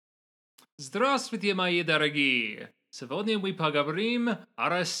Здравствуйте, мои дорогие! Сегодня мы поговорим о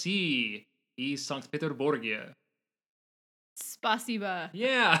России и Санкт-Петербурге. Spasiba.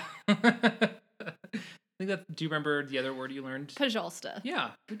 Yeah! I think that. Do you remember the other word you learned? Pajolsta.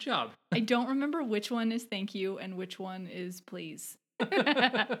 Yeah, good job. I don't remember which one is thank you and which one is please.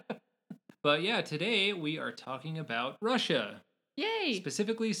 But yeah, today we are talking about Russia, Yay!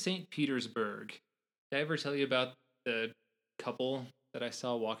 specifically St. Petersburg. Did I ever tell you about the couple that I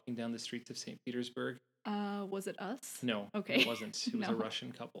saw walking down the streets of St. Petersburg? Was it us? No, Okay. it wasn't. It was a No.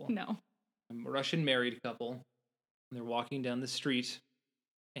 Russian couple. No. A Russian married couple. And they're walking down the street,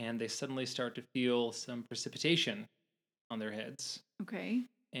 and they suddenly start to feel some precipitation on their heads. Okay.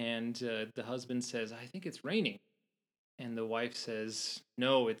 And the husband says, "I think it's raining." And the wife says,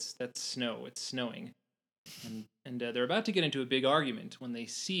 "No, that's snow. It's snowing." And they're about to get into a big argument when they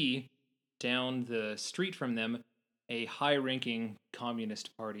see down the street from them a high-ranking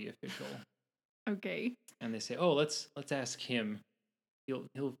Communist Party official. Okay. And they say, "Oh, let's ask him.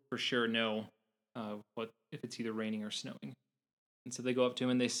 He'll for sure know what if it's either raining or snowing." And so they go up to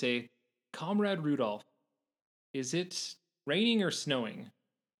him and they say, "Comrade Rudolph, is it raining or snowing?"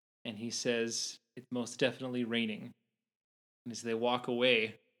 And he says, "It's most definitely raining." And as they walk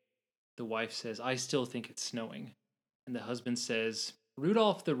away, the wife says, "I still think it's snowing." And the husband says,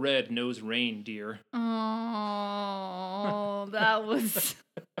 "Rudolph the Red knows rain, dear." Oh, that was.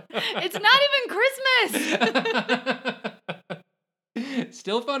 It's not even Christmas!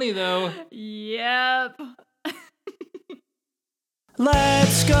 Still funny, though. Yep.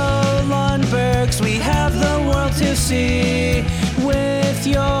 Let's go, Lundbergs, we have the world to see. With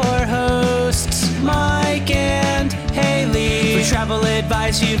your hosts, Mike and Haley. For travel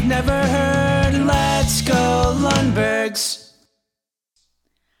advice you've never heard, let's go, Lundbergs.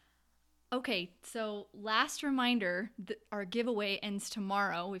 Okay, so last reminder, our giveaway ends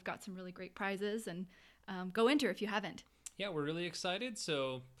tomorrow. We've got some really great prizes, and go enter if you haven't. Yeah, we're really excited,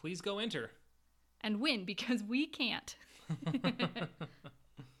 so please go enter. And win, because we can't.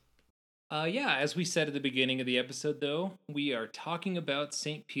 Yeah, as we said at the beginning of the episode, though, we are talking about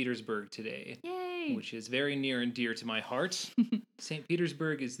St. Petersburg today. Yay! Which is very near and dear to my heart. St.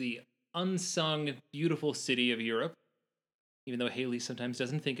 Petersburg is the unsung, beautiful city of Europe. Even though Haley sometimes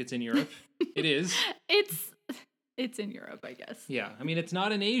doesn't think it's in Europe, it is. It's in Europe, I guess. Yeah, I mean, it's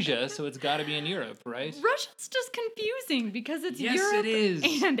not in Asia, so it's got to be in Europe, right? Russia's just confusing because it's Yes, Europe it is.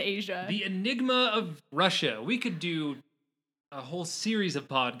 and Asia. The enigma of Russia. We could do a whole series of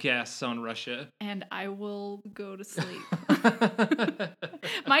podcasts on Russia. And I will go to sleep.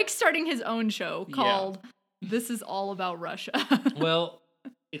 Mike's starting his own show called This Is All About Russia. Well,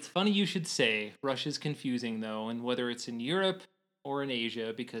 it's funny you should say Russia's confusing, though, and whether it's in Europe or in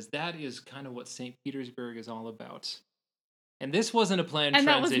Asia, because that is kind of what St. Petersburg is all about. And this wasn't a planned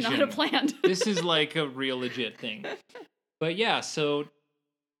transition. And that was not a planned. This is like a real legit thing. But yeah, so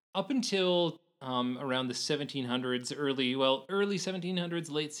up until around the 1700s, early 1700s,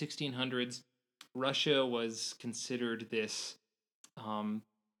 late 1600s, Russia was considered this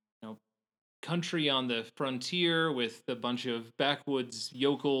country on the frontier with a bunch of backwoods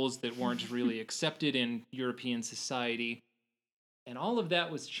yokels that weren't really accepted in European society. And all of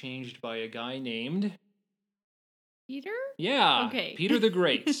that was changed by a guy named... Peter? Yeah, Okay. Peter the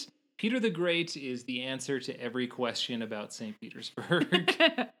Great. Peter the Great is the answer to every question about St. Petersburg.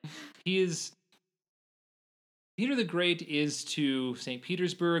 Peter the Great is to St.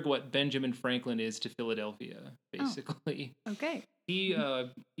 Petersburg what Benjamin Franklin is to Philadelphia, basically. Oh, okay. He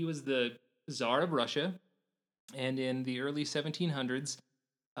was the Tsar of Russia, and in the early 1700s,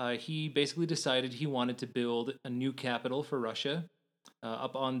 he basically decided he wanted to build a new capital for Russia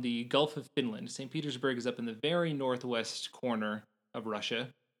up on the Gulf of Finland. St. Petersburg is up in the very northwest corner of Russia,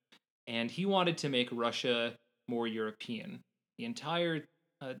 and he wanted to make Russia more European.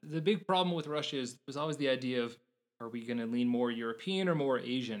 The big problem with Russia was always the idea of, are we going to lean more European or more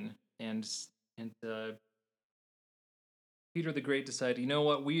Asian? And Peter the Great decided, you know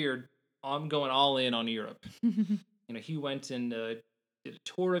what, I'm going all in on Europe. He went and did a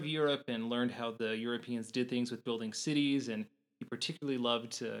tour of Europe and learned how the Europeans did things with building cities, and he particularly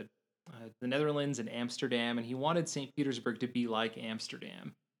loved the Netherlands and Amsterdam, and he wanted St. Petersburg to be like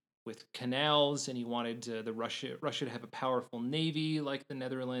Amsterdam, with canals, and he wanted Russia to have a powerful navy like the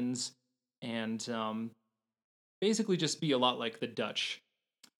Netherlands, and basically just be a lot like the Dutch.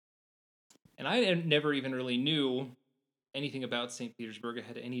 And I never even really knew anything about St. Petersburg. I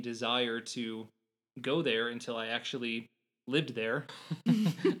had any desire to go there until I actually lived there.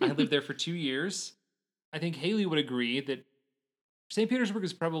 I lived there for 2 years. I think Haley would agree that St. Petersburg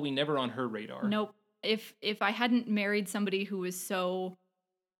is probably never on her radar. Nope. If I hadn't married somebody who was so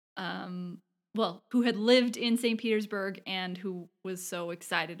who had lived in St. Petersburg and who was so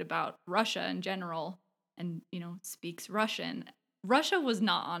excited about Russia in general and, speaks Russian. Russia was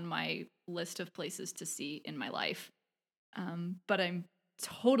not on my list of places to see in my life. But I'm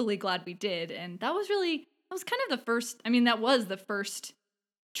totally glad we did. And that was kind of the first, that was the first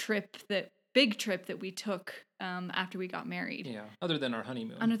big trip that we took after we got married. Yeah, other than our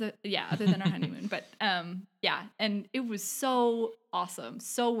honeymoon. Other than our honeymoon. But and it was so awesome,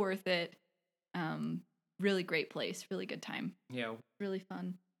 so worth it. Really great place, really good time. Yeah. Really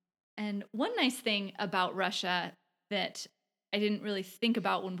fun. And one nice thing about Russia that I didn't really think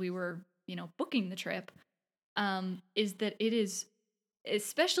about when we were, booking the trip, is that it is,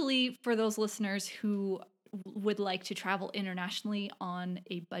 especially for those listeners who would like to travel internationally on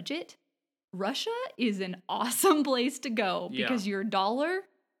a budget, Russia is an awesome place to go because your dollar,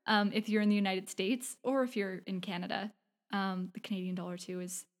 if you're in the United States or if you're in Canada, the Canadian dollar too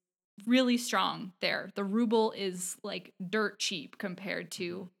is really strong there. The ruble is like dirt cheap compared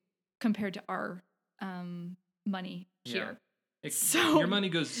to our money here. So your money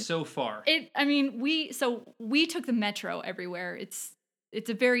goes so far. We took the metro everywhere. It's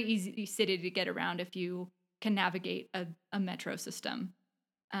a very easy city to get around if you can navigate a metro system.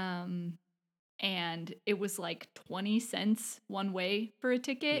 And it was like 20 cents one way for a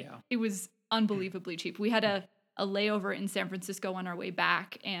ticket. Yeah. It was unbelievably cheap. We had a layover in San Francisco on our way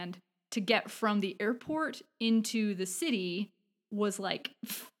back, and to get from the airport into the city was like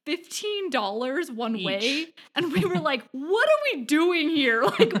 $15 one way. And we were like, what are we doing here?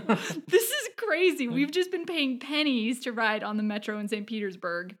 Like, this is crazy. We've just been paying pennies to ride on the metro in St.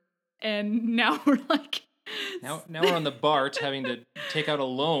 Petersburg. And now we're like... Now we're on the BART having to take out a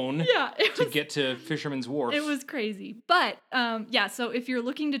loan to get to Fisherman's Wharf. It was crazy. But, so if you're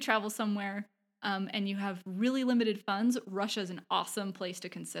looking to travel somewhere and you have really limited funds, Russia's an awesome place to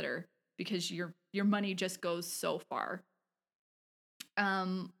consider because your money just goes so far.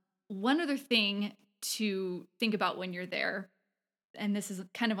 One other thing to think about when you're there, and this is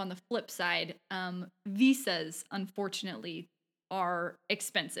kind of on the flip side, visas, unfortunately, are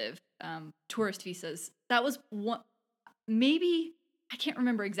expensive. Tourist visas. That was one, maybe, I can't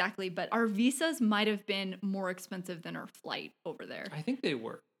remember exactly, but our visas might have been more expensive than our flight over there. I think they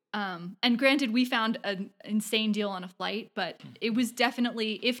were. And granted, we found an insane deal on a flight, but it was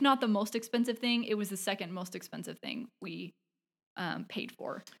definitely, if not the most expensive thing, it was the second most expensive thing we paid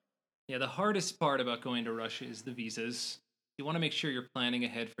for. Yeah, the hardest part about going to Russia is the visas. You want to make sure you're planning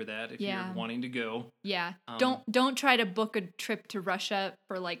ahead for that if you're wanting to go. Yeah. Don't try to book a trip to Russia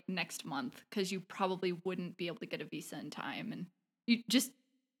for like next month because you probably wouldn't be able to get a visa in time, and you just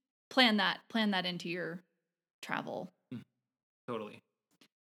plan that into your travel. Totally.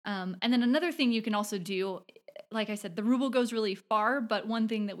 And then another thing you can also do, like I said, the ruble goes really far, but one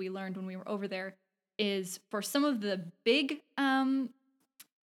thing that we learned when we were over there is for some of the big not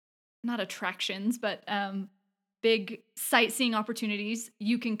attractions, but big sightseeing opportunities,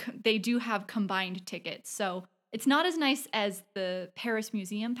 they do have combined tickets. So it's not as nice as the Paris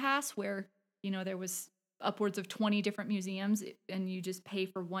Museum Pass, where, there was upwards of 20 different museums and you just pay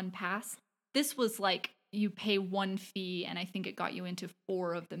for one pass. This was like you pay one fee, and I think it got you into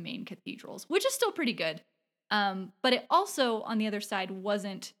 4 of the main cathedrals, which is still pretty good. But it also, on the other side,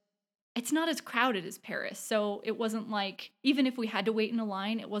 it's not as crowded as Paris. So it wasn't like, even if we had to wait in a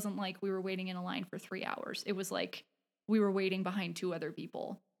line, it wasn't like we were waiting in a line for 3 hours. It was like we were waiting behind 2 other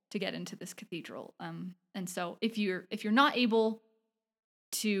people to get into this cathedral. And so if you're not able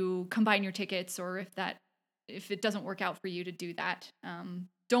to combine your tickets, or if it doesn't work out for you to do that,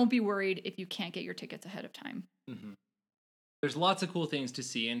 don't be worried if you can't get your tickets ahead of time. Mm-hmm. There's lots of cool things to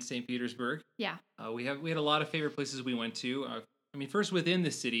see in St. Petersburg. Yeah. We had a lot of favorite places we went to. First within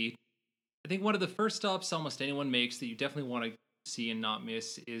the city, I think one of the first stops almost anyone makes that you definitely want to see and not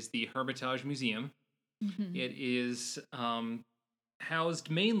miss is the Hermitage Museum. Mm-hmm. It is housed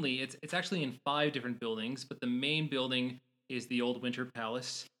mainly, it's actually in 5 different buildings, but the main building is the Old Winter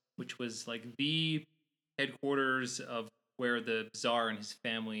Palace, which was like the headquarters of where the Tsar and his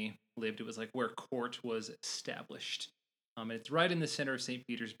family lived. It was like where court was established. And it's right in the center of St.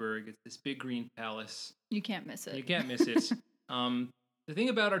 Petersburg. It's this big green palace. You can't miss it. You can't miss it. The thing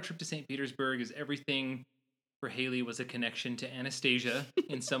about our trip to St. Petersburg is everything for Haley was a connection to Anastasia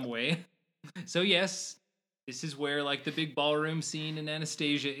in some way. So yes, this is where like the big ballroom scene in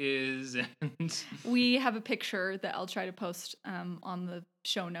Anastasia is. And we have a picture that I'll try to post on the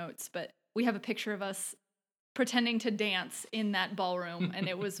show notes, but we have a picture of us pretending to dance in that ballroom, and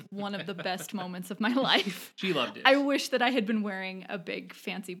it was one of the best moments of my life. She loved it. I wish that I had been wearing a big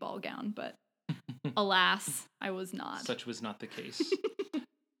fancy ball gown, but alas, I was not. Such was not the case.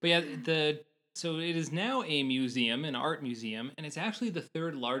 But yeah, so it is now a museum, an art museum, and it's actually the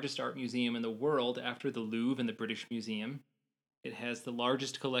third largest art museum in the world after the Louvre and the British Museum. It has the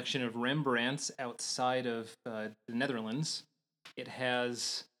largest collection of Rembrandts outside of the Netherlands. It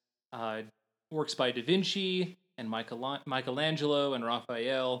has works by Da Vinci and Michelangelo and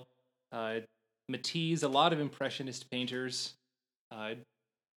Raphael, Matisse, a lot of Impressionist painters.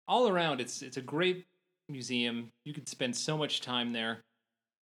 All around, it's a great museum. You could spend so much time there.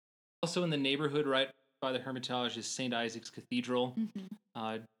 Also in the neighborhood, right by the Hermitage, is St. Isaac's Cathedral.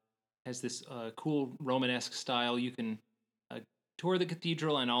 Has this cool Romanesque style. You can tour the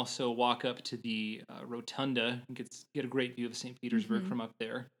cathedral and also walk up to the rotunda and get a great view of St. Petersburg from up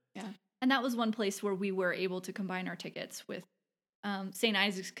there. Yeah. And that was one place where we were able to combine our tickets with St.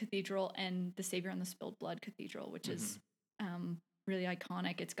 Isaac's Cathedral and the Savior on the Spilled Blood Cathedral, which is really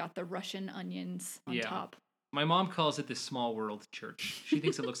iconic. It's got the Russian onions on top. My mom calls it the Small World Church. She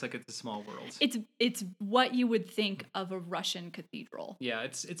thinks it looks like it's a small world. It's what you would think of a Russian cathedral. Yeah,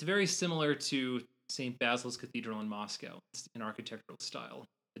 it's very similar to St. Basil's Cathedral in Moscow. It's in architectural style,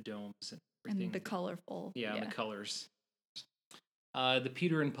 the domes and everything. And the colorful. Yeah, the colors. The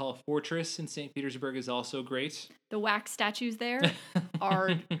Peter and Paul Fortress in St. Petersburg is also great. The wax statues there are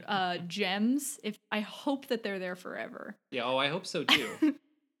gems. I hope that they're there forever. Yeah, I hope so too.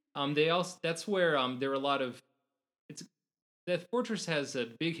 That's where there are a lot of that fortress has a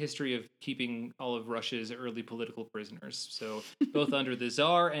big history of keeping all of Russia's early political prisoners. So both under the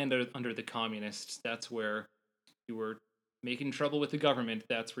Tsar and under the communists, that's where you were making trouble with the government.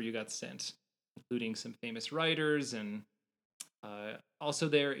 That's where you got sent, including some famous writers. And also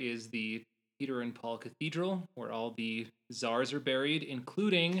there is the Peter and Paul Cathedral, where all the Tsars are buried,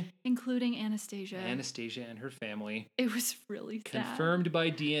 including Anastasia. Anastasia and her family. It was really sad. Confirmed by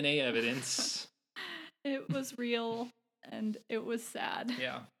DNA evidence. It was real. And it was sad.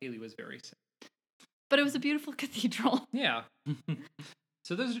 Yeah, Haley was very sad. But it was a beautiful cathedral. Yeah.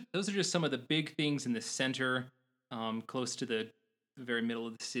 So those are just some of the big things in the center, close to the very middle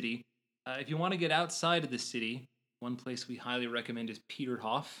of the city. If you want to get outside of the city, one place we highly recommend is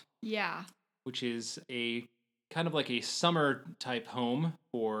Peterhof. Yeah. Which is a kind of like a summer type home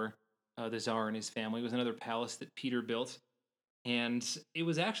for the Tsar and his family. It was another palace that Peter built. And it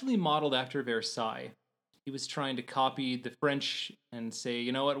was actually modeled after Versailles. He was trying to copy the French and say,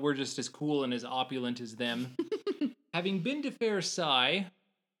 you know what, we're just as cool and as opulent as them. Having been to Versailles,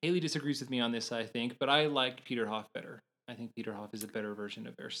 Haley disagrees with me on this, I think, but I like Peterhof better. I think Peterhof is a better version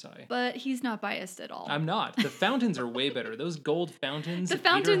of Versailles. But he's not biased at all. I'm not. The fountains are way better. Those gold fountains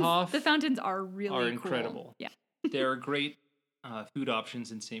Peterhof. The fountains are really are incredible. Cool. Yeah. There are great food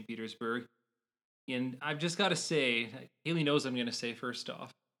options in St. Petersburg. And I've just got to say, Haley knows I'm going to say first off,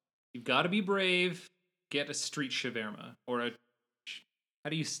 you've got to be brave. Get a street shawarma or how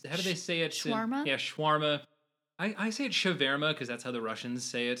do they say it? Shawarma? Yeah, shawarma. I say it shawarma because that's how the Russians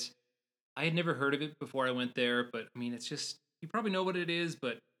say it. I had never heard of it before I went there, but I mean, it's just, you probably know what it is,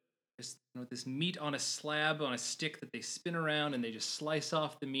 but just this meat on a slab on a stick that they spin around and they just slice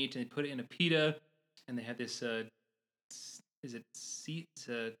off the meat and they put it in a pita, and they have this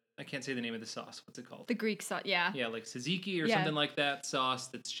I can't say the name of the sauce. What's it called? The Greek sauce, yeah. Yeah, like tzatziki or something like that sauce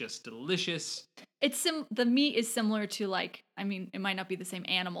that's just delicious. It's the meat is similar to it might not be the same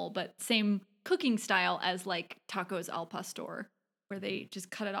animal, but same cooking style as like tacos al pastor, where they just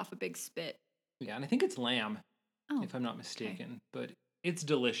cut it off a big spit. Yeah, and I think it's lamb, if I'm not mistaken. Okay. But it's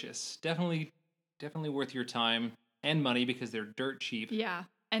delicious. Definitely worth your time and money because they're dirt cheap. Yeah,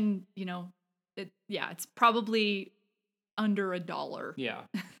 and it's probably under $1. Yeah.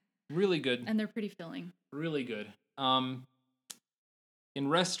 Really good. And they're pretty filling. Really good. In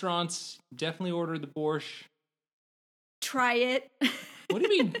restaurants, definitely order the borscht. Try it. What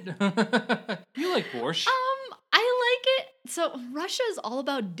do you mean? You like borscht? I like it. So Russia is all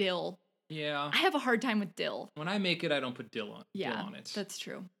about dill. Yeah. I have a hard time with dill. When I make it, I don't put dill on it. That's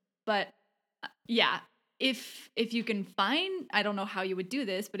true. But yeah, if you can find, I don't know how you would do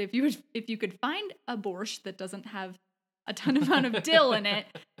this, but if you could find a borscht that doesn't have a ton amount of dill in it,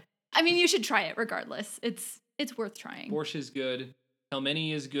 I mean, you should try it regardless. It's worth trying. Borscht is good.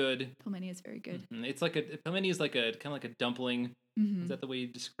 Pelmeni is good. Pelmeni is very good. Mm-hmm. It's like pelmeni is like kind of like a dumpling. Mm-hmm. Is that the way you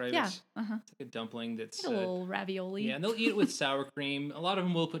describe it? Yeah. Uh-huh. It's like a dumpling that's a little ravioli. Yeah, and they'll eat it with sour cream. A lot of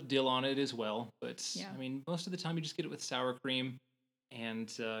them will put dill on it as well, but I mean, most of the time you just get it with sour cream. And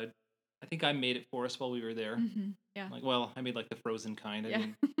I think I made it for us while we were there. Mm-hmm. Yeah. I made like the frozen kind. I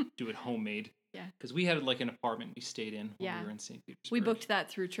didn't do it homemade. Yeah. Because we had like an apartment we stayed in when we were in St. Petersburg. We booked that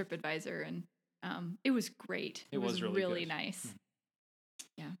through TripAdvisor, and it was great. It was really nice. Mm-hmm.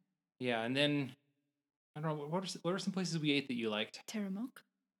 Yeah. Yeah, and then I don't know what are some places we ate that you liked? Tiramok.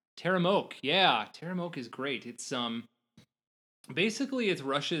 Tiremook. Yeah, Tiremook is great. It's basically it's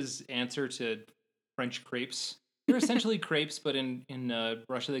Russia's answer to French crepes. They're essentially crepes, but in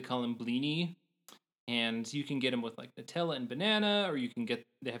Russia they call them blini, and you can get them with like Nutella and banana, or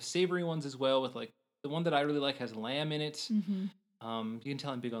they have savory ones as well with like the one that I really like has lamb in it. Mm-hmm. You can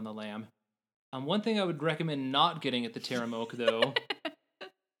tell I'm big on the lamb. One thing I would recommend not getting at the Tiremook though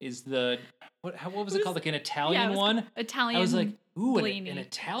is what was it called? Like an Italian one? Italian. I was like, ooh, an blini.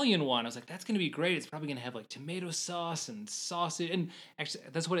 Italian one. I was like, that's gonna be great. It's probably gonna have like tomato sauce and sausage. And actually,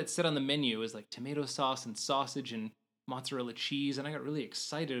 that's what it said on the menu is like tomato sauce and sausage and mozzarella cheese. And I got really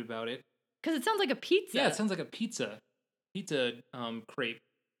excited about it. Because it sounds like a pizza. Yeah, it sounds like a pizza crepe.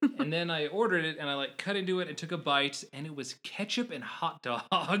 And then I ordered it and I like cut into it and took a bite and it was ketchup and hot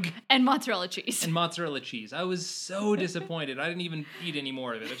dog. And mozzarella cheese. And mozzarella cheese. I was so disappointed. I didn't even eat any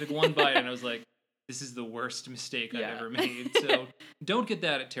more of it. I took one bite and I was like, this is the worst mistake I've ever made. So don't get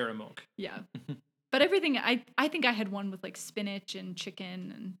that at Tiremook. Yeah. But everything, I think I had one with like spinach and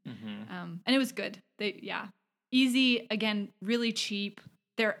chicken and it was good. Easy, again, really cheap.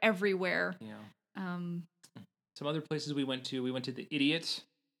 They're everywhere. Yeah. Some other places we went to the Idiot.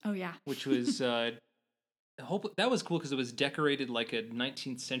 Oh yeah. Which was that was cool because it was decorated like a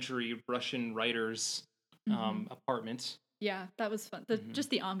 19th century Russian writer's apartment. Yeah, that was fun. Just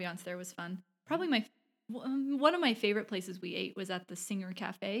the ambiance there was fun. Probably one of my favorite places we ate was at the Singer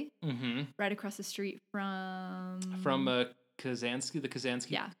Cafe, right across the street from Kazansky, the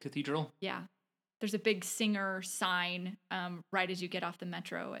Kazansky Cathedral. Yeah, there's a big Singer sign right as you get off the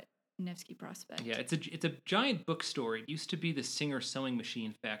metro at Nevsky Prospect. Yeah, it's a giant bookstore. It used to be the Singer sewing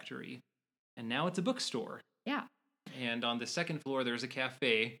machine factory, and now it's a bookstore. Yeah. And on the second floor, there's a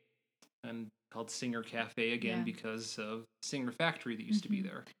cafe, and called Singer Cafe again because of Singer factory that used to be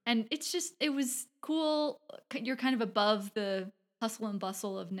there. And it was cool. You're kind of above the hustle and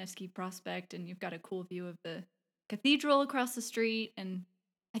bustle of Nevsky Prospect, and you've got a cool view of the cathedral across the street. And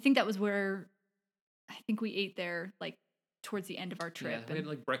I think that was where we ate there, like towards the end of our trip. Yeah, we had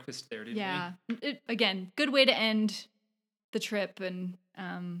like breakfast there, didn't we? Yeah. Again, good way to end the trip, and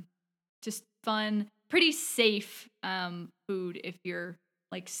just fun, pretty safe food if you're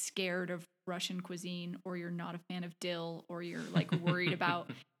like scared of Russian cuisine, or you're not a fan of dill, or you're like worried about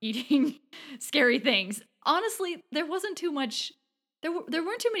eating scary things. Honestly, there wasn't too much. There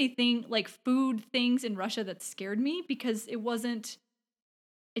weren't too many food things in Russia that scared me because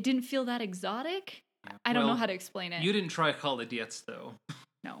it didn't feel that exotic. Yeah. I don't know how to explain it. You didn't try chaladiets though.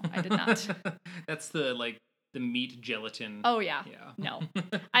 No, I did not. That's the meat gelatin. Oh yeah. Yeah. No,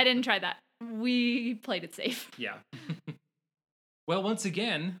 I didn't try that. We played it safe. Yeah. Well, once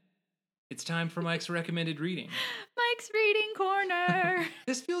again, it's time for Mike's recommended reading. Mike's reading corner.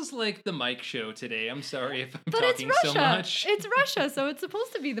 This feels like the Mike show today. I'm sorry if I'm talking so much. It's Russia, so it's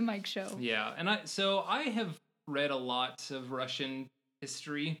supposed to be the Mike show. Yeah, and I have read a lot of Russian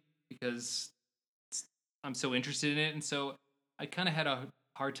history because I'm so interested in it, and so I kind of had a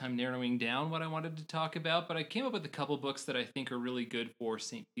hard time narrowing down what I wanted to talk about, but I came up with a couple books that I think are really good for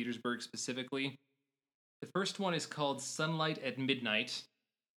St. Petersburg specifically. The first one is called Sunlight at Midnight.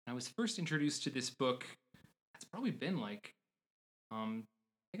 I was first introduced to this book, it's probably been I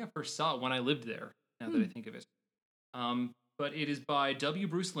think I first saw it when I lived there, now that I think of it. But it is by W.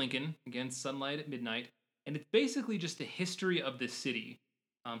 Bruce Lincoln, again, Sunlight at Midnight, and it's basically just the history of the city,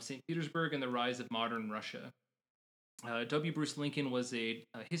 St. Petersburg and the rise of modern Russia. W. Bruce Lincoln was a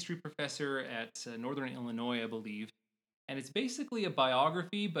history professor at Northern Illinois, I believe, and it's basically a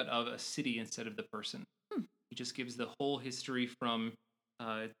biography, but of a city instead of the person. He just gives the whole history from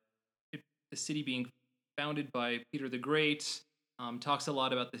the city being founded by Peter the Great, talks a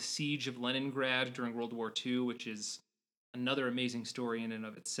lot about the siege of Leningrad during World War II, which is another amazing story in and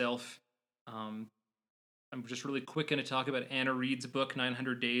of itself. I'm just really quick going to talk about Anna Reid's book,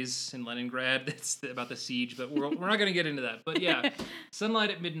 900 Days in Leningrad. That's about the siege, but we're not going to get into that. But yeah,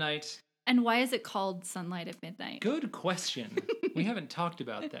 Sunlight at Midnight. And why is it called Sunlight at Midnight? Good question. We haven't talked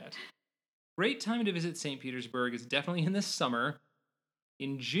about that. Great time to visit St. Petersburg is definitely in the summer.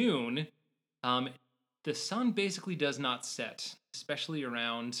 In June, the sun basically does not set, especially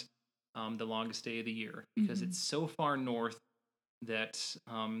around the longest day of the year, because it's so far north that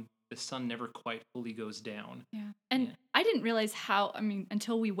the sun never quite fully goes down. Yeah. And I didn't realize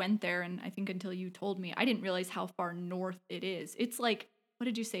until we went there, and I think until you told me, I didn't realize how far north it is. It's like, what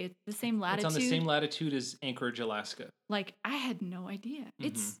did you say? It's the same latitude? It's on the same latitude as Anchorage, Alaska. Like, I had no idea.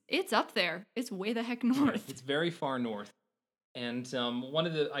 It's up there. It's way the heck north. It's very far north. And one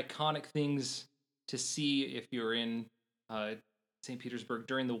of the iconic things to see if you're in St. Petersburg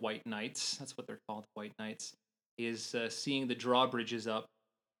during the White Nights, that's what they're called, White Nights, is seeing the drawbridges up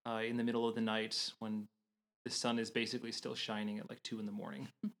in the middle of the night when the sun is basically still shining at like 2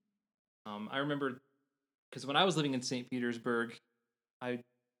 a.m. I remember because when I was living in St. Petersburg, I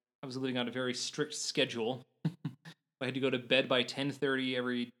was living on a very strict schedule. I had to go to bed by 10:30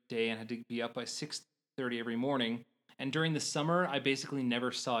 every day and had to be up by 6:30 every morning. And during the summer, I basically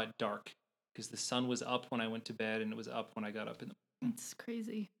never saw it dark because the sun was up when I went to bed and it was up when I got up in the morning. It's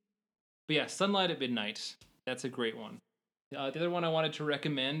crazy. But yeah, Sunlight at Midnight. That's a great one. The other one I wanted to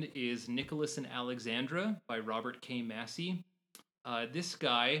recommend is Nicholas and Alexandra by Robert K. Massey. This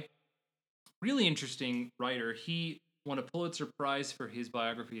guy, really interesting writer. He won a Pulitzer Prize for his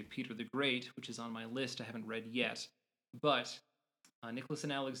biography of Peter the Great, which is on my list. I haven't read yet. But Nicholas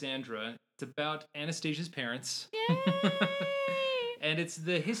and Alexandra, it's about Anastasia's parents. Yay! And it's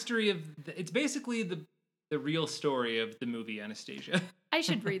the history of, it's basically the real story of the movie Anastasia. I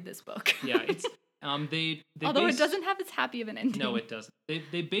should read this book. Yeah, it's, they although it doesn't have as happy of an ending. No, it doesn't.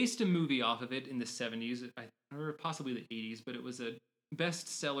 They based a movie off of it in the 70s, or possibly the 80s, but it was a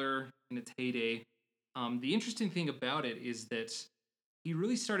bestseller in its heyday. The interesting thing about it is that he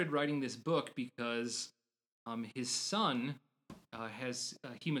really started writing this book because his son has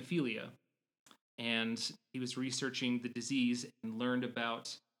hemophilia, and he was researching the disease and learned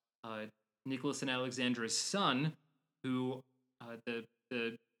about Nicholas and Alexandra's son, who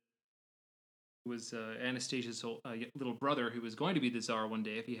was Anastasia's little brother, who was going to be the Tsar one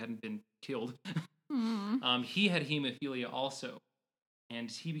day if he hadn't been killed. He had hemophilia also,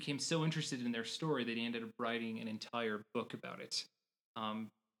 and he became so interested in their story that he ended up writing an entire book about it.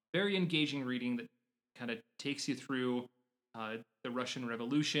 Very engaging reading that kind of takes you through the Russian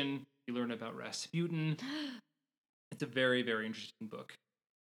Revolution. You learn about Rasputin. It's a very, very interesting book.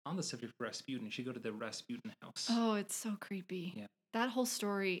 On the subject of Rasputin, you should go to the Rasputin house. Oh, it's so creepy. Yeah. That whole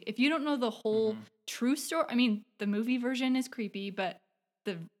story. If you don't know the whole true story, I mean, the movie version is creepy, but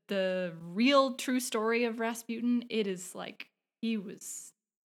the real true story of Rasputin, it is like he was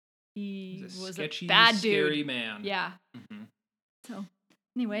a sketchy, bad scary dude. man. Yeah. Mm-hmm. So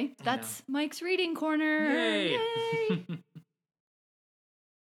anyway, that's Mike's reading corner. Yay! Yay!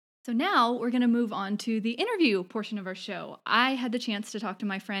 So now we're going to move on to the interview portion of our show. I had the chance to talk to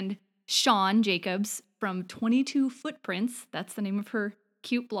my friend Sean Jacobs from 22 Footprints. That's the name of her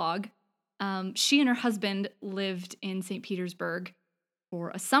cute blog. She and her husband lived in St. Petersburg for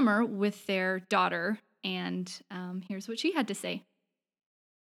a summer with their daughter, and here's what she had to say.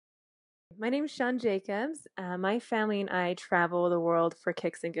 My name's Sean Jacobs. My family and I travel the world for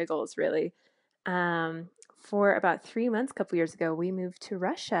kicks and giggles, really. For about 3 months, a couple years ago, we moved to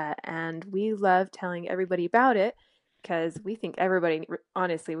Russia, and we love telling everybody about it because we think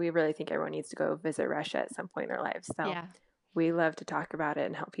honestly, we really think everyone needs to go visit Russia at some point in their lives. So we love to talk about it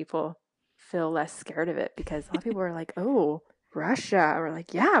and help people feel less scared of it, because a lot of people are like, oh, Russia. We're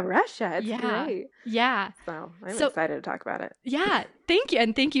like, yeah, Russia. It's great. Yeah. So I'm excited to talk about it. Yeah. Thank you.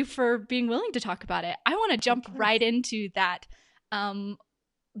 And thank you for being willing to talk about it. I want to jump right into that.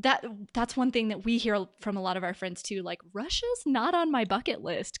 That's one thing that we hear from a lot of our friends too. Like, Russia's not on my bucket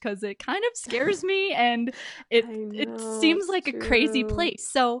list because it kind of scares me, and it seems like a crazy place.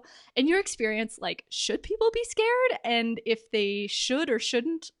 So, in your experience, like, should people be scared? And if they should or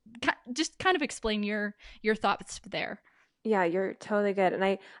shouldn't, just kind of explain your thoughts there. Yeah, you're totally good. And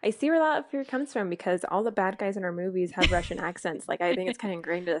I see where a lot of fear comes from, because all the bad guys in our movies have Russian accents. Like, I think it's kind of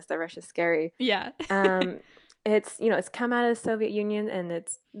ingrained in us that Russia's scary. Yeah. It's, it's come out of the Soviet Union, and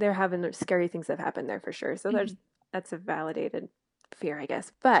they're having scary things that have happened there for sure. So that's a validated fear, I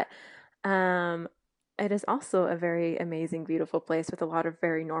guess. But it is also a very amazing, beautiful place with a lot of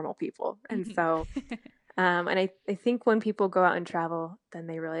very normal people. And so, and I think when people go out and travel, then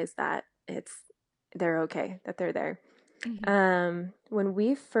they realize that they're okay, that they're there. When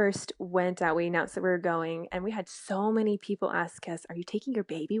we first went out, we announced that we were going, and we had so many people ask us, "Are you taking your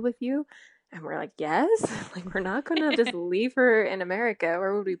baby with you?" And we're like, "Yes." Like, we're not going to just leave her in America.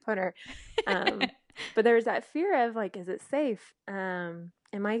 Where would we put her? But there's that fear of, like, is it safe? And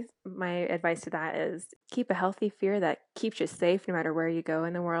my advice to that is keep a healthy fear that keeps you safe no matter where you go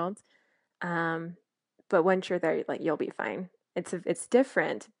in the world. But once you're there, like, you'll be fine. It's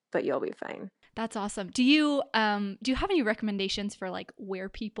different, but you'll be fine. That's awesome. Do you have any recommendations for, like, where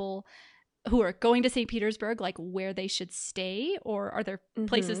people who are going to St. Petersburg, like, where they should stay, or are there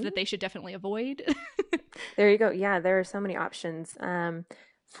places that they should definitely avoid? There you go. Yeah, there are so many options.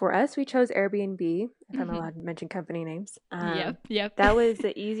 For us, we chose Airbnb, if I'm allowed to mention company names. Yep. That was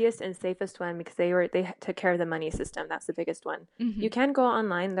the easiest and safest one, because they took care of the money system. That's the biggest one. You can go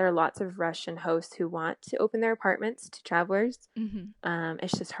online. There are lots of Russian hosts who want to open their apartments to travelers.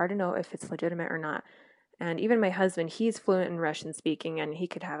 It's just hard to know if it's legitimate or not. And even my husband, he's fluent in Russian speaking, and he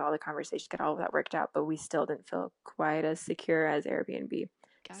could have all the conversations, get all of that worked out, but we still didn't feel quite as secure as Airbnb.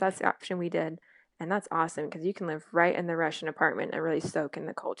 So that's the option we did. And that's awesome because you can live right in the Russian apartment and really soak in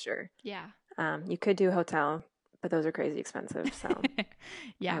the culture. Yeah. You could do a hotel, but those are crazy expensive. So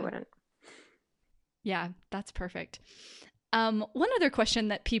yeah. I wouldn't. Yeah, that's perfect. One other question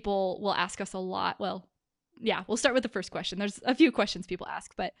that people will ask us a lot. Well, yeah, we'll start with the first question. There's a few questions people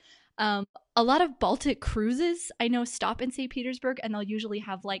ask, but a lot of Baltic cruises I know stop in St. Petersburg, and they'll usually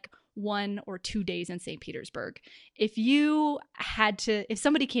have like 1 or 2 days in St. Petersburg. If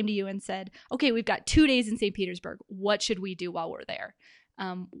somebody came to you and said, okay, we've got 2 days in St. Petersburg, what should we do while we're there?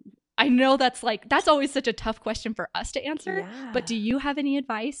 I know that's always such a tough question for us to answer, but do you have any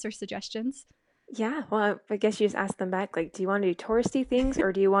advice or suggestions? Yeah, well, I guess you just ask them back, like, do you want to do touristy things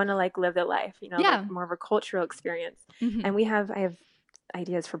or do you want to like live the life, like more of a cultural experience? Mm-hmm. And I have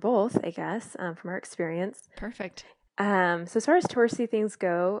ideas for both, I guess, from our experience. Perfect. So as far as touristy things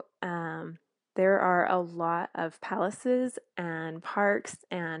go, there are a lot of palaces and parks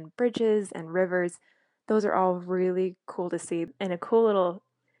and bridges and rivers. Those are all really cool to see. And a cool little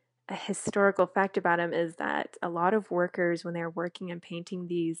historical fact about them is that a lot of workers, when they're working and painting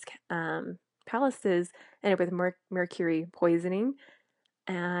these palaces, end up with mercury poisoning,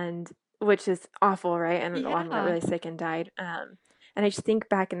 and which is awful, right? And a lot of them got really sick and died. And I just think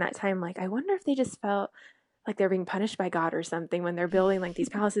back in that time, like, I wonder if they just felt like they're being punished by God or something when they're building like these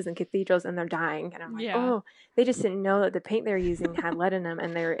palaces and cathedrals and they're dying. And I'm like, oh, they just didn't know that the paint they were using had lead in them,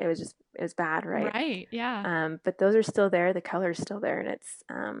 and it was bad, right? Right, yeah. But those are still there. The color's still there, and it's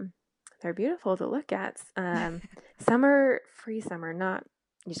they're beautiful to look at. Summer, free summer, not,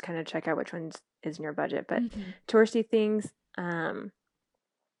 you just kind of check out which one is in your budget, but touristy things.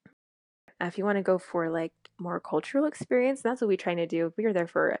 If you want to go for like more cultural experience, that's what we try to do. We were there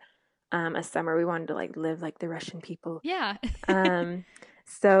for a summer. We wanted to like live like the Russian people. Yeah.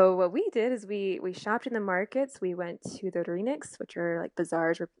 So what we did is we shopped in the markets. We went to the Ryniks, which are like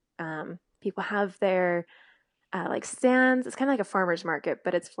bazaars where people have their like stands. It's kind of like a farmer's market,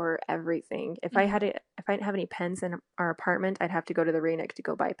 but it's for everything. If I didn't have any pens in our apartment, I'd have to go to the Rynik to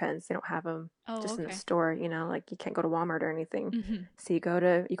go buy pens. They don't have them in the store, like you can't go to Walmart or anything. Mm-hmm. So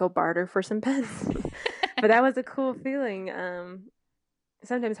you go barter for some pens. But that was a cool feeling.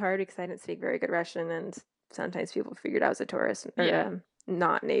 Sometimes hard because I didn't speak very good Russian, and sometimes people figured I was a tourist or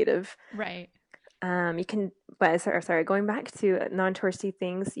not native. Right. You can, but sorry, going back to non-touristy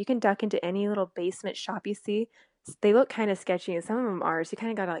things, you can duck into any little basement shop you see. They look kind of sketchy, and some of them are. So you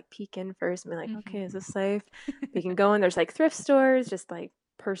kind of got to like peek in first and be like, okay, is this safe? You can go in. There's like thrift stores, just like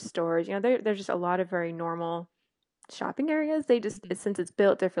purse stores. There's just a lot of very normal shopping areas. They just, since it's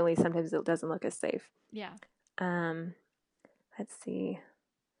built differently, sometimes it doesn't look as safe. Yeah. Let's see.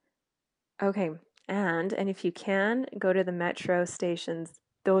 Okay. And if you can, go to the metro stations.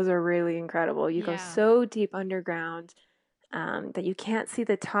 Those are really incredible. You go so deep underground that you can't see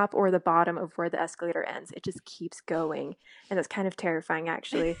the top or the bottom of where the escalator ends. It just keeps going. And it's kind of terrifying,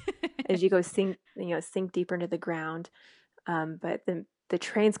 actually, as you go sink deeper into the ground. But the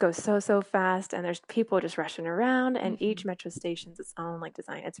trains go so fast, and there's people just rushing around, and each metro station's its own like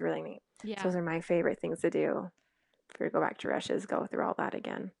design. It's really neat. Yeah. So those are my favorite things to do. If you go back to Russia, is go through all that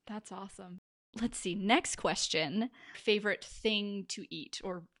again. That's awesome. Let's see. Next question. Favorite thing to eat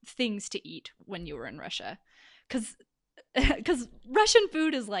or things to eat when you were in Russia? Because Russian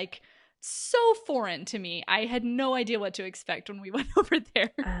food is like so foreign to me. I had no idea what to expect when we went over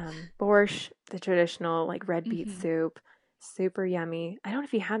there. Borscht, the traditional like red beet soup, super yummy. I don't know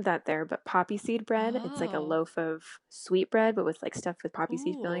if you had that there, but poppy seed bread. It's like a loaf of sweet bread, but with like stuffed with poppy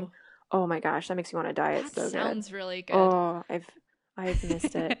seed filling. Oh my gosh, that makes me want to die. It's so good. Sounds really good. Oh, I've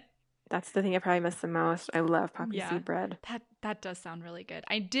missed it. That's the thing I probably miss the most. I love poppy seed bread. That does sound really good.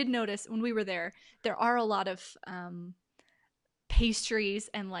 I did notice when we were there are a lot of pastries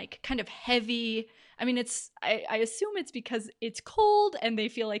and like kind of heavy. I mean, I assume it's because it's cold and they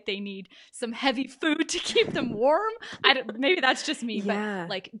feel like they need some heavy food to keep them warm. Maybe that's just me, but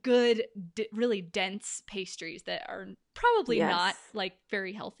like good, really dense pastries that are probably not like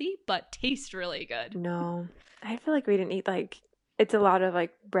very healthy, but taste really good. No, I feel like we didn't eat like. It's a lot of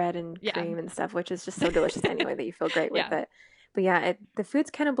like bread and cream and stuff, which is just so delicious anyway that you feel great with it. But the food's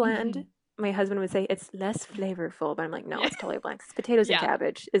kind of bland. My husband would say it's less flavorful, but I'm like, no, it's totally bland. It's potatoes and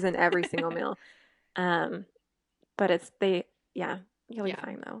cabbage is in every single meal. But you'll be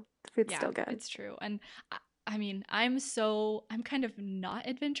fine though. The food's still good. It's true. And I mean, I'm kind of not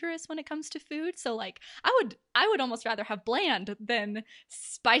adventurous when it comes to food. So like I would almost rather have bland than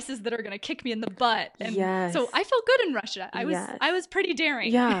spices that are going to kick me in the butt. And so I felt good in Russia. I was pretty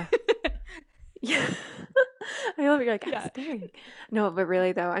daring. Yeah. Yeah. I love it. You're like, I'm Yeah. staring. No, but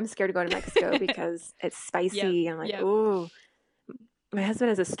really though, I'm scared to go to Mexico because it's spicy. I'm like, yep. ooh. My husband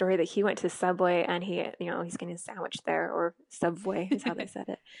has a story that he went to Subway and he's getting a sandwich there, or Subway is how they said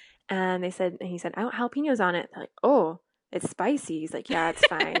it. And he said, I want jalapenos on it. They're like, oh, it's spicy. He's like, yeah, it's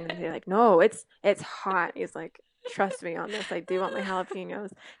fine. And they're like, no, it's hot. He's like, trust me on this. I do want my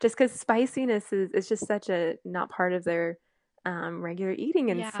jalapenos. Just because spiciness is just such a not part of their regular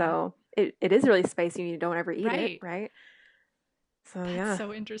eating. And Yeah. so it is really spicy and you don't ever eat Right. it, right? So That's yeah.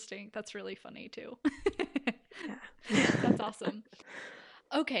 so interesting. That's really funny too. Yeah. That's awesome.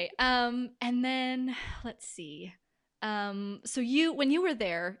 Okay. And then let's see. So when you were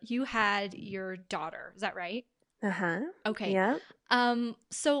there, you had your daughter. Is that right? Uh-huh. Okay. Yeah.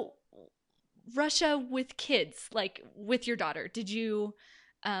 So Russia with kids, like with your daughter, did you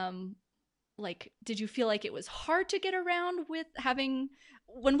feel like it was hard to get around with having,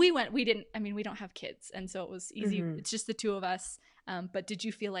 when we went, we don't have kids, and so it was easy. Mhm. It's just the two of us. But did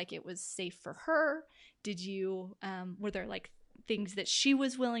you feel like it was safe for her? Did you were there like things that she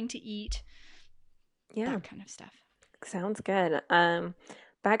was willing to eat? Yeah. That kind of stuff. Sounds good.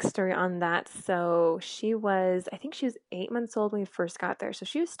 Backstory on that. So I think she was 8 months old when we first got there. So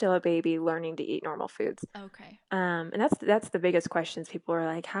she was still a baby learning to eat normal foods. Okay. And that's the biggest questions. People are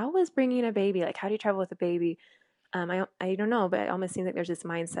like, how was bringing a baby? Like, how do you travel with a baby? I don't know, but it almost seems like there's this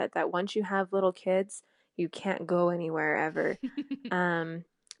mindset that once you have little kids, you can't go anywhere ever.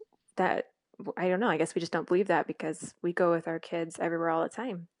 That I don't know. I guess we just don't believe that because we go with our kids everywhere all the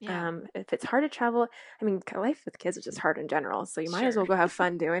time. Yeah. If it's hard to travel, I mean, life with kids is just hard in general. So you might as Sure. well go have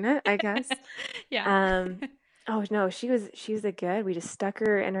fun doing it, I guess. Yeah. Oh no, she was a good. We just stuck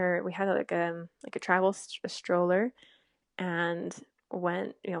her in her. We had like a travel stroller, and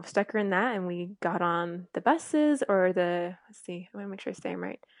went stuck her in that, and we got on the buses or the let's see, I want to make sure I say them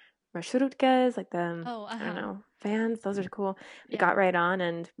right. Marshrutkas, like the I don't know, vans. Those are cool. We got right on,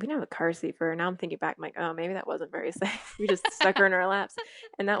 and we didn't have a car seat for her. Now I'm thinking back, I'm like, oh, maybe that wasn't very safe. We just stuck her in our laps,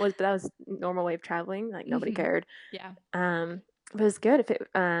 and that was normal way of traveling. Like nobody cared. Yeah. But it was good. If it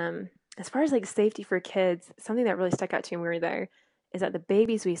as far as like safety for kids, something that really stuck out to me when we were there is that the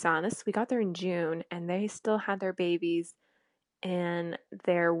babies we saw, and we got there in June, and they still had their babies in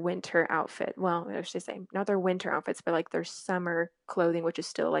their winter outfit. Well, I should say not their winter outfits, but like their summer clothing, which is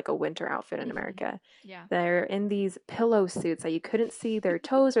still like a winter outfit in America. Yeah. They're in these pillow suits that you couldn't see their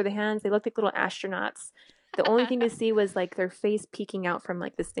toes or the hands. They looked like little astronauts. The only thing to see was like their face peeking out from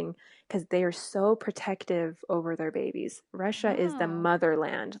like this thing because they are so protective over their babies. Russia is the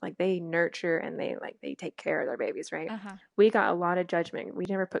motherland. Like they nurture and they take care of their babies, right? We got a lot of judgment. We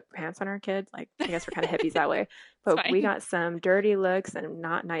never put pants on our kids. Like I guess we're kind of hippies that way. But we got some dirty looks and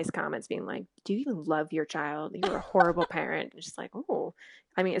not nice comments being like, do you even love your child? You're a horrible parent. And just like, oh,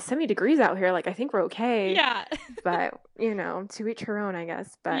 I mean, it's 70 degrees out here. Like I think we're okay. Yeah. But to each her own, I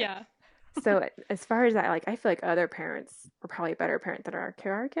guess. But yeah. So as far as that, like I feel like other parents were probably a better parent than our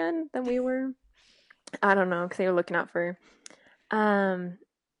kindergarten than we were. I don't know because they were looking out for. But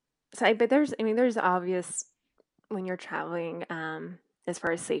there's obvious when you're traveling. As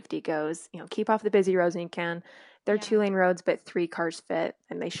far as safety goes, keep off the busy roads when you can. They're 2-lane roads, but 3 cars fit,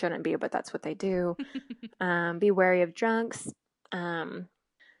 and they shouldn't be, but that's what they do. Be wary of drunks.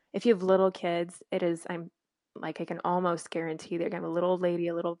 If you have little kids, I can almost guarantee they're going to have a little old lady,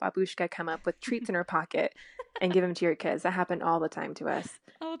 a little babushka come up with treats in her pocket and give them to your kids. That happened all the time to us.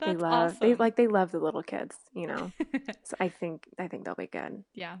 Oh, that's awesome. They love the little kids, So I think they'll be good.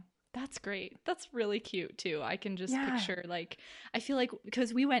 Yeah. That's great. That's really cute too. I can just picture I feel like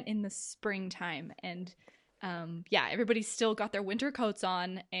because we went in the springtime and everybody's still got their winter coats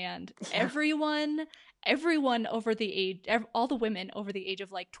on and everyone over the age, all the women over the age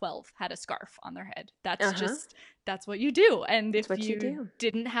of like 12 had a scarf on their head. That's that's what you do. And if you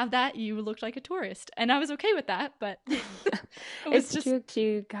didn't have that, you looked like a tourist. And I was okay with that, but it's just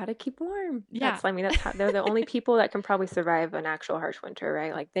you gotta keep warm. Yeah. They're the only people that can probably survive an actual harsh winter,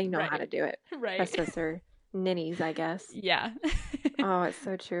 right? Like they know how to do it. Right. That's because they're ninnies, I guess. Yeah. Oh, it's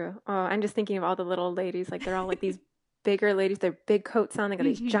so true. Oh, I'm just thinking of all the little ladies. Like they're all like these bigger ladies, their big coats on, they got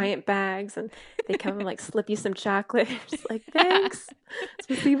these giant bags and they come and like slip you some chocolate. Just like, thanks.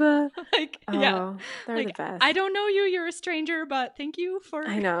 Spasiba. They're the best. I don't know you, you're a stranger, but thank you for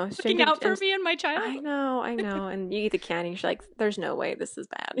looking out for me and my child. I know. And you eat the candy, she's like, there's no way this is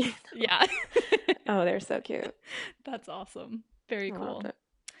bad. Yeah. Oh, they're so cute. That's awesome. Very cool.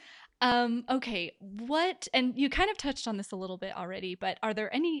 Okay, and you kind of touched on this a little bit already, but are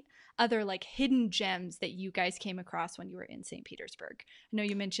there any other like hidden gems that you guys came across when you were in St. Petersburg? I know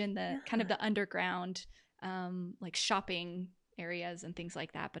you mentioned the kind of the underground like shopping areas and things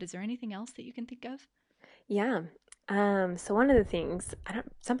like that. But is there anything else that you can think of? Yeah. So one of the things,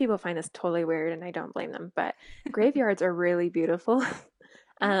 some people find this totally weird and I don't blame them, but graveyards are really beautiful.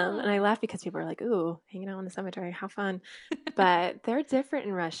 And I laugh because people are like, ooh, hanging out in the cemetery, how fun. But they're different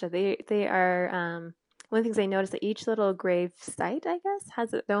in Russia. They are, one of the things I noticed that each little grave site, I guess,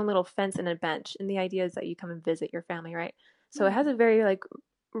 has their own little fence and a bench. And the idea is that you come and visit your family, right? So it has a very like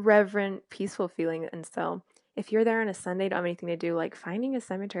reverent, peaceful feeling. And so if you're there on a Sunday, don't have anything to do, like finding a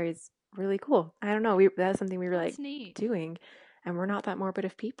cemetery is really cool. I don't know. That's something we were That's like neat. doing, and we're not that morbid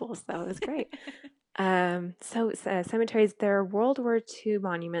of people, so it was great. So cemeteries, there are World War II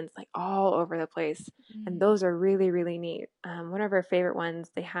monuments like all over the place, and those are really, really neat. One of our favorite ones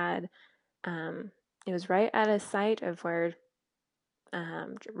they had, it was right at a site of where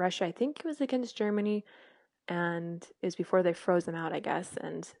Russia, I think it was against Germany, and it was before they froze them out, I guess.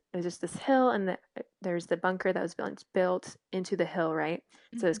 And it was just this hill, and there's the bunker that was built into the hill, right?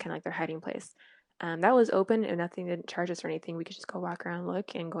 So it was kind of like their hiding place. That was open and nothing didn't charge us or anything. We could just go walk around,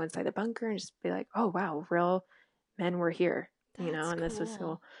 look, and go inside the bunker and just be like, oh, wow, real men were here, you know, and this was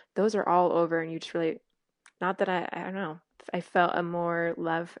cool. Those are all over, and you just really, not that I don't know, I felt a more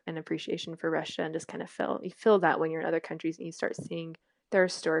love and appreciation for Russia and just kind of you feel that when you're in other countries and you start seeing their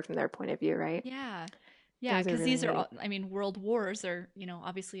story from their point of view, right? Yeah. Yeah, because these are all, I mean, world wars are, you know,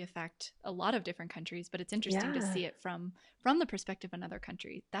 obviously affect a lot of different countries, but it's interesting to see it from the perspective of another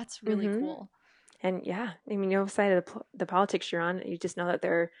country. That's really cool. And yeah, I mean, you side of the politics you're on, you just know that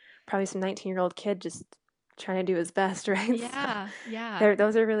they're probably some 19-year-old kid just trying to do his best, right? Yeah, so yeah.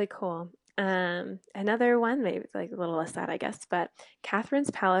 Those are really cool. Another one, maybe like a little less sad, I guess, but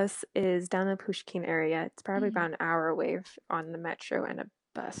Catherine's Palace is down in the Pushkin area. It's probably about an hour away on the metro and a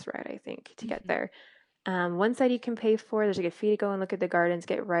bus ride, I think, to get there. One side you can pay for, there's like a fee to go and look at the gardens,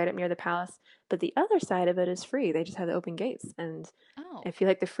 get right up near the palace. But the other side of it is free. They just have the open gates. And if you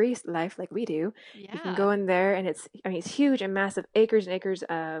like the free life like we do, you can go in there and it's huge and massive, acres and acres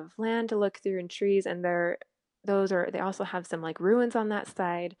of land to look through and trees. And they also have some like ruins on that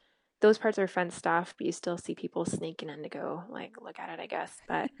side. Those parts are fenced off, but you still see people sneaking in to go like look at it, I guess.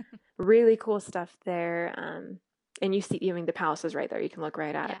 But really cool stuff there. And you see, even the palace is right there. You can look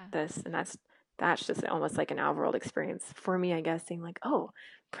right at this, and that's just almost like an outworld experience for me, I guess, seeing like, oh,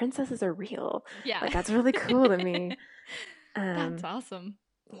 princesses are real. Yeah. Like, that's really cool to me. That's awesome.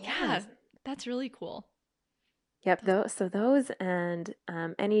 Yeah, that's really cool. Yep. Those and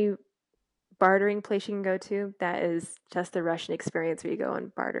any bartering place you can go to, that is just the Russian experience where you go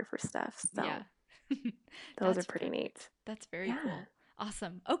and barter for stuff. So those are pretty neat. That's very cool.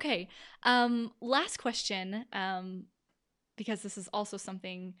 Awesome. Okay. Last question, because this is also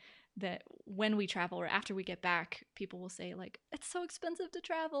something that when we travel or after we get back, people will say like, it's so expensive to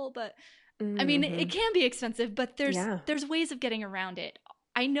travel, but I mean, it can be expensive, but there's ways of getting around it.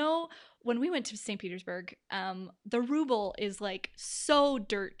 I know when we went to St. Petersburg, the ruble is like so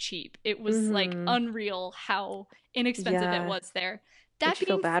dirt cheap. It was like unreal how inexpensive it was there. That you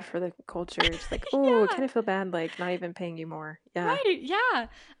feel bad for the culture. It's like, oh, I kind of feel bad, like not even paying you more. Yeah. Right. Yeah.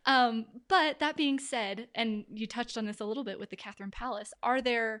 But that being said, and you touched on this a little bit with the Catherine Palace, are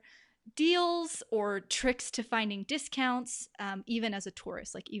there deals or tricks to finding discounts, even as a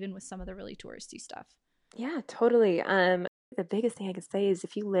tourist, like even with some of the really touristy stuff? Yeah, totally. The biggest thing I could say is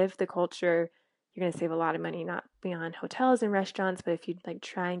if you live the culture, you're going to save a lot of money, not beyond hotels and restaurants, but if you like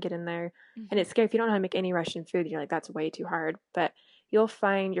try and get in there, and it's scary if you don't know how to make any Russian food, you're like, that's way too hard. But you'll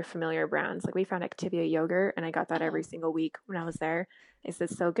find your familiar brands. Like we found Activia yogurt, and I got that every single week when I was there. It's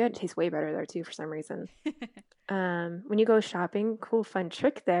just so good. It tastes way better there too for some reason. When you go shopping, cool fun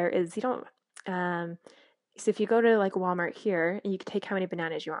trick there is you don't. So if you go to like Walmart here, and you can take how many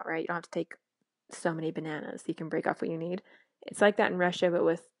bananas you want, right? You don't have to take so many bananas. You can break off what you need. It's like that in Russia, but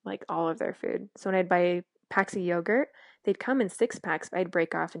with like all of their food. So when I'd buy packs of yogurt, they'd come in 6 packs, but I'd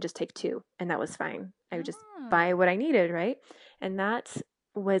break off and just take 2, and that was fine. I would just buy what I needed, right? And that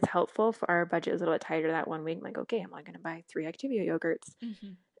was helpful for our budget. It was a little bit tighter that one week. I'm like, okay, I'm only going to buy 3 Activia yogurts.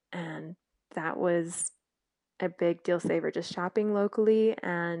 And that was a big deal saver, just shopping locally.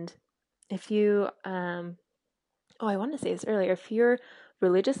 And if you, I wanted to say this earlier, if you're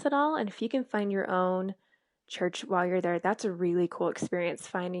religious at all, and if you can find your own church while you're there, that's a really cool experience,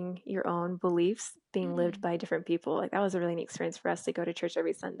 finding your own beliefs being lived by different people. Like that was a really neat experience for us to go to church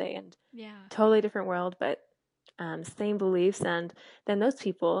every Sunday, and totally different world, but same beliefs. And then those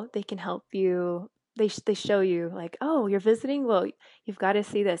people, they can help you. They show you like, oh, you're visiting, well, you've got to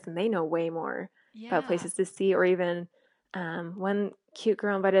see this, and they know way more about places to see. Or even one cute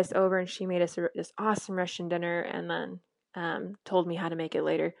girl invited us over, and she made us this awesome Russian dinner, and then told me how to make it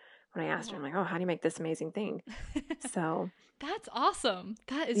later. When I asked her, I'm like, oh, how do you make this amazing thing? So That's awesome.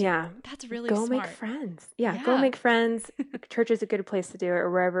 That's really Go smart. make friends. Yeah, go make friends. Church is a good place to do it, or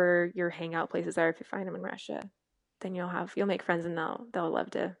wherever your hangout places are. If you find them in Russia, then you'll make friends, and they'll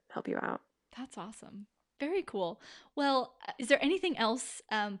love to help you out. That's awesome. Very cool. Well, is there anything else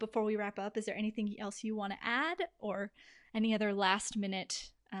before we wrap up? Is there anything else you want to add, or any other last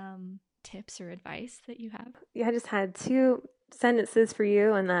minute tips or advice that you have? Yeah, I just had 2 sentences for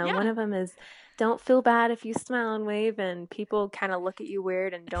you, and one of them is, don't feel bad if you smile and wave and people kind of look at you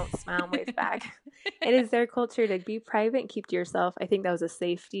weird and don't smile and wave back. It is their culture to be private and keep to yourself. I think that was a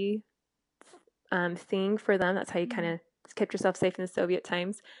safety thing for them. That's how you kind of kept yourself safe in the Soviet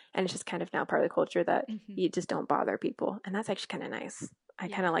times, and it's just kind of now part of the culture that you just don't bother people, and that's actually kind of nice. I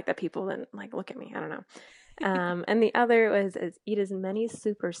kind of like that people didn't like look at me. I don't know. And the other was eat as many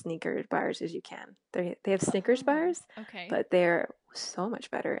super Snickers bars as you can. They have Snickers bars, but they're so much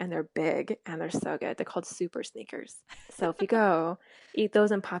better, and they're big, and they're so good. They're called super Snickers. So if you go, eat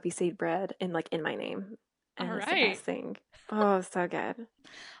those and poppy seed bread in my name. And it's the best thing. Oh, so good.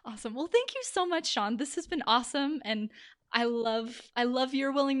 Awesome. Well, thank you so much, Sean. This has been awesome, and I love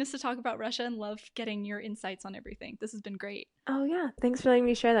your willingness to talk about Russia and love getting your insights on everything. This has been great. Oh yeah, thanks for letting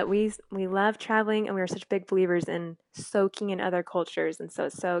me share that. We love traveling, and we are such big believers in soaking in other cultures, and so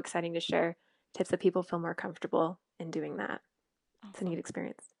it's so exciting to share tips that people feel more comfortable in doing that. Awesome. It's a neat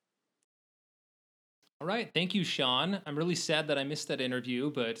experience. All right, thank you, Sean. I'm really sad that I missed that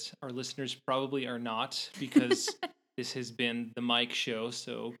interview, but our listeners probably are not, because this has been the Mike Show,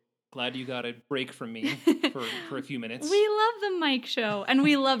 so glad you got a break from me for a few minutes. We love the Mike Show, and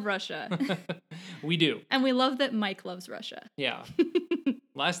we love Russia. We do. And we love that Mike loves Russia. Yeah.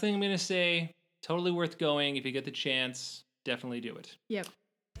 Last thing I'm going to say, totally worth going. If you get the chance, definitely do it. Yep.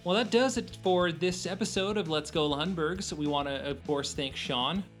 Well, that does it for this episode of Let's Go Lundbergs. We want to, of course, thank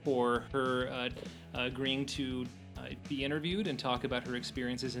Sean for her agreeing to be interviewed and talk about her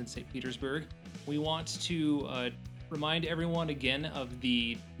experiences in St. Petersburg. We want to remind everyone again of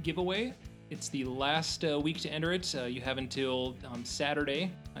the giveaway. It's the last week to enter it. You have until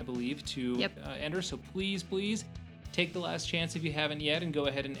Saturday, I believe, to enter. So please take the last chance if you haven't yet and go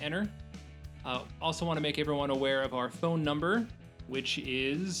ahead and enter. Also want to make everyone aware of our phone number, which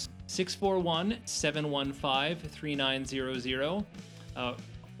is 641-715-3900.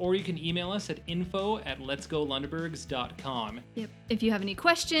 Or you can email us at info@letsgolundbergs.com. Yep. If you have any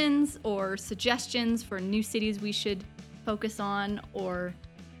questions or suggestions for new cities we should focus on, or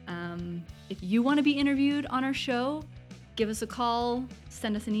if you want to be interviewed on our show, give us a call,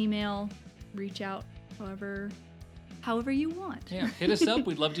 send us an email, reach out however you want. Yeah, hit us up.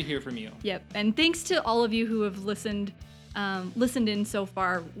 We'd love to hear from you. Yep. And thanks to all of you who have listened in so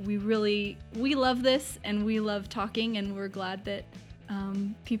far. We love this, and we love talking, and we're glad that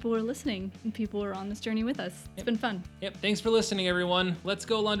people are listening and people are on this journey with us. It's been fun. Yep. Thanks for listening, everyone. Let's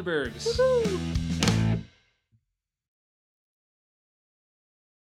go Lundbergs. Woohoo!